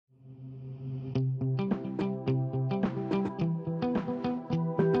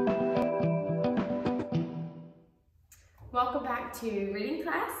back to reading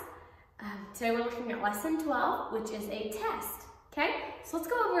class. Today we're looking at lesson 12, which is a test, okay? So let's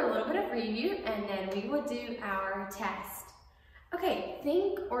go over a little bit of review and then we will do our test. Okay,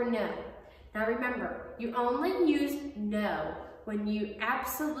 think or know. Now remember, you only use know when you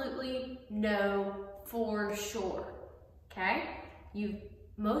absolutely know for sure, okay?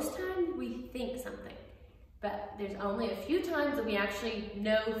 Most times we think something, but there's only a few times that we actually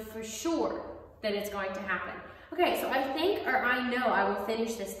know for sure that it's going to happen. Okay, so I think or I know I will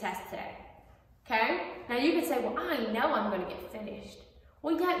finish this test today, okay? Now you could say, well, I know I'm gonna get finished.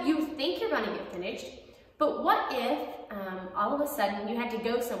 Well, yeah, you think you're gonna get finished, but what if all of a sudden you had to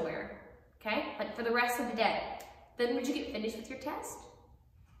go somewhere, okay? Like for the rest of the day. Then would you get finished with your test?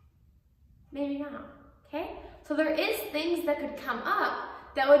 Maybe not, okay? So there is things that could come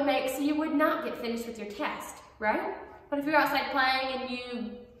up that would make so you would not get finished with your test, right? But if you're outside playing and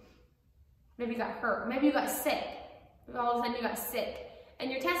you maybe got hurt, maybe you got sick, all of a sudden you got sick, and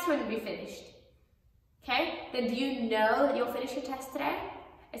your test wouldn't be finished, okay? Then do you know that you'll finish your test today?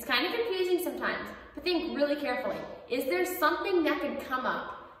 It's kind of confusing sometimes, but think really carefully. Is there something that could come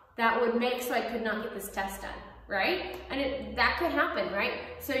up that would make so I could not get this test done, right? And that could happen, right?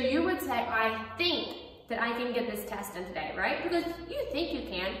 So you would say, I think that I can get this test done today, right? Because you think you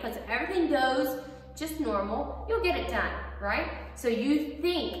can, because if everything goes just normal, you'll get it done, right? So you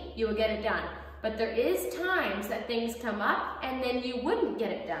think you will get it done, but there is times that things come up and then you wouldn't get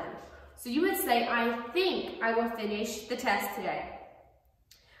it done. So you would say, I think I will finish the test today.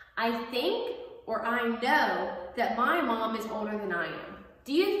 I think or I know that my mom is older than I am.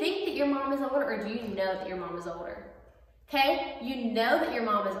 Do you think that your mom is older or do you know that your mom is older? Okay, you know that your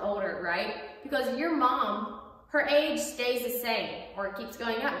mom is older, right? Because your mom, her age stays the same or it keeps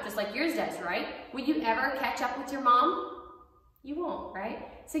going up just like yours does, right? Will you ever catch up with your mom? You won't, right?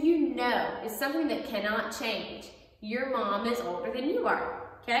 So you know it's something that cannot change. Your mom is older than you are,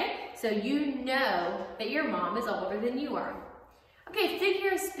 okay? So you know that your mom is older than you are. Okay,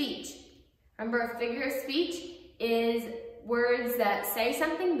 figure of speech. Remember, a figure of speech is words that say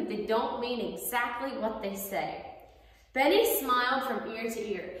something but they don't mean exactly what they say. Betty smiled from ear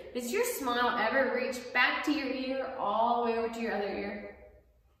to ear. Does your smile ever reach back to your ear all the way over to your other ear?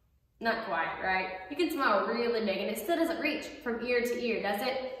 Not quite, right? You can smile really big and it still doesn't reach from ear to ear, does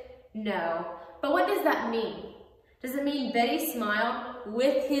it? No. But what does that mean? Does it mean Betty smiled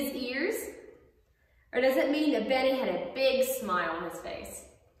with his ears? Or does it mean that Betty had a big smile on his face?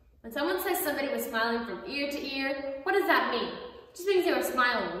 When someone says somebody was smiling from ear to ear, what does that mean? It just means they were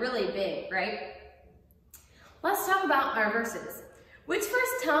smiling really big, right? Let's talk about our verses. Which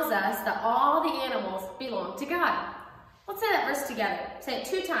verse tells us that all the animals belong to God? Let's say that verse together. Say it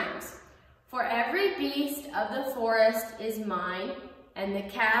 2 times. For every beast of the forest is mine, and the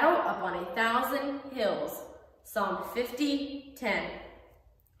cattle upon 1,000 hills. Psalm 50:10.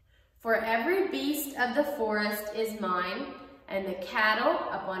 For every beast of the forest is mine, and the cattle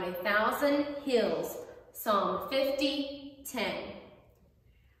upon 1,000 hills. Psalm 50:10.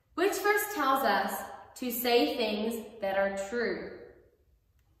 Which verse tells us to say things that are true?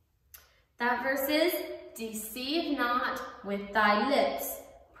 That verse is, deceive not with thy lips.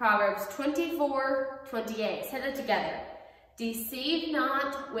 Proverbs 24:28. Say that together. Deceive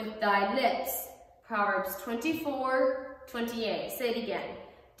not with thy lips. Proverbs 24:28. Say it again.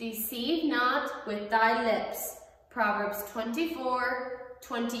 Deceive not with thy lips. Proverbs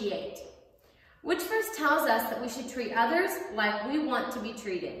 24:28. Which verse tells us that we should treat others like we want to be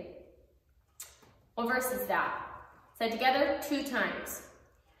treated? What verse is that? Say it together 2 times.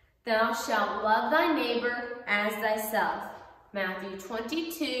 Thou shalt love thy neighbor as thyself. Matthew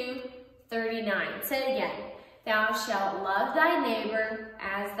 22:39. Say it again. Thou shalt love thy neighbor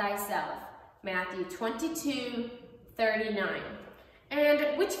as thyself. Matthew 22:39.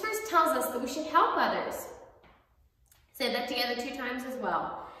 And which verse tells us that we should help others? Say that together 2 times as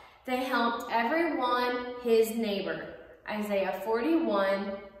well. They helped everyone his neighbor. Isaiah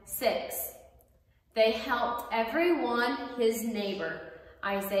 41:6. They helped everyone his neighbor.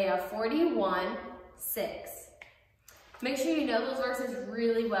 Isaiah 41:6. Make sure you know those verses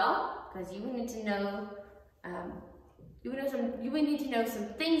really well because you would need to know you would need to know some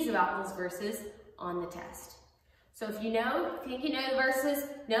things about those verses on the test. So if you think you know the verses,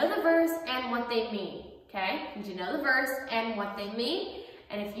 know the verse and what they mean. Okay? You need to know the verse and what they mean.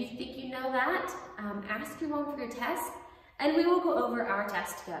 And if you think you know that, ask your mom for your test and we will go over our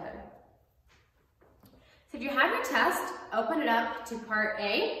test together. So if you have your test, open it up to part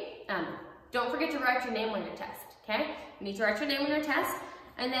A. Don't forget to write your name on your test, okay? You need to write your name on your test,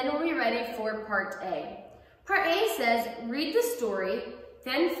 and then we'll be ready for part A. Part A says, read the story,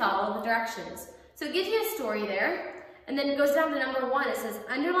 then follow the directions. So it gives you a story there, And then it goes down to number 1. It says,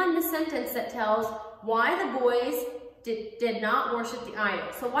 underline the sentence that tells why the boys did not worship the idol.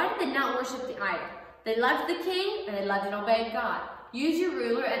 So why did they not worship the idol? They loved the king and they loved and obeyed God. Use your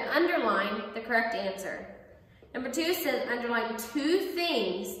ruler and underline the correct answer. Number 2 says underline 2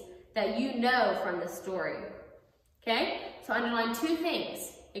 things that you know from the story. Okay, so underline 2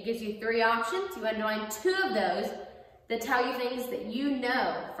 things. It gives you 3 options. You underline 2 of those that tell you things that you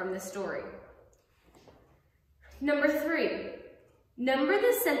know from the story. Number 3, number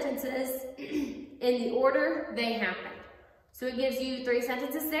the sentences in the order they happened. So it gives you 3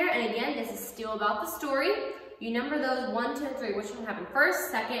 sentences there, and again, this is still about the story. You number those 1, 2, and 3. Which one happened first,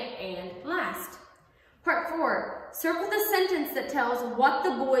 second, and last? Part 4, circle the sentence that tells what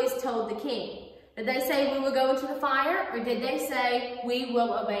the boys told the king. Did they say, we will go into the fire, or did they say, we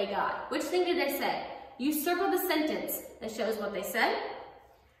will obey God? Which thing did they say? You circle the sentence that shows what they said.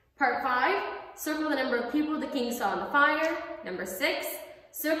 Part 5, circle the number of people the king saw in the fire. Number 6,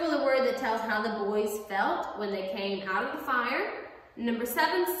 circle the word that tells how the boys felt when they came out of the fire. Number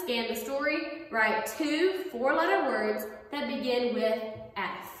 7, scan the story. Write 2 4-letter words that begin with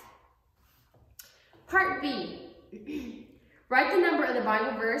F. Part B, write the number of the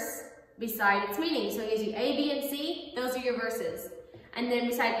Bible verse beside its meaning. So it gives you A, B, and C. Those are your verses. And then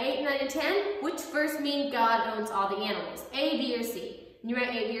beside 8, 9, and 10, which verse means God owns all the animals? A, B, or C? And you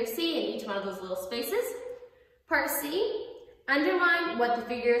write A, B, or C in each one of those little spaces. Part C, underline what the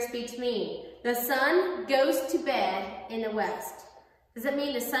figure of speech means. The sun goes to bed in the west. Does that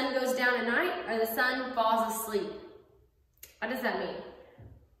mean the sun goes down at night or the sun falls asleep? What does that mean?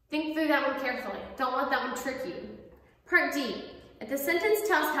 Think through that one carefully. Don't let that one trick you. Part D, if the sentence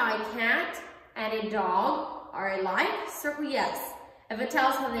tells how a cat and a dog are alike, circle yes. If it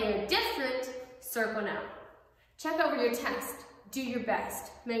tells how they are different, circle no. Check over your test. Do your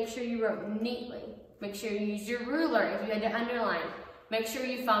best. Make sure you wrote neatly. Make sure you use your ruler if you had to underline. Make sure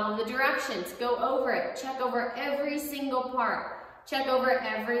you follow the directions. Go over it. Check over every single part. Check over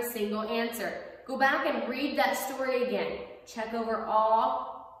every single answer. Go back and read that story again. Check over all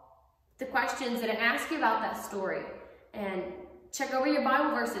the questions that it asks you about that story. And check over your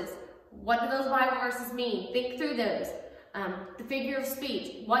Bible verses. What do those Bible verses mean? Think through those. The figure of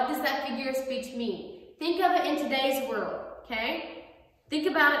speech. What does that figure of speech mean? Think of it in today's world, okay? Think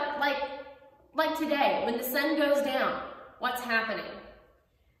about it like today, when the sun goes down, what's happening?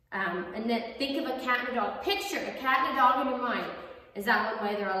 And then think of a cat and a dog. Picture a cat and a dog in your mind. Is that one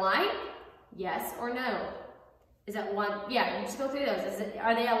way they're alike? Yes or no? Is that one? Yeah, you just go through those.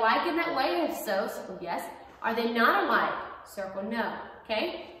 Are they alike in that way? If so, circle yes. Are they not alike? Circle no.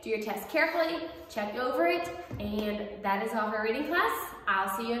 Okay? Do your test carefully, check over it, and that is all for reading class.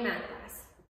 I'll see you in math class.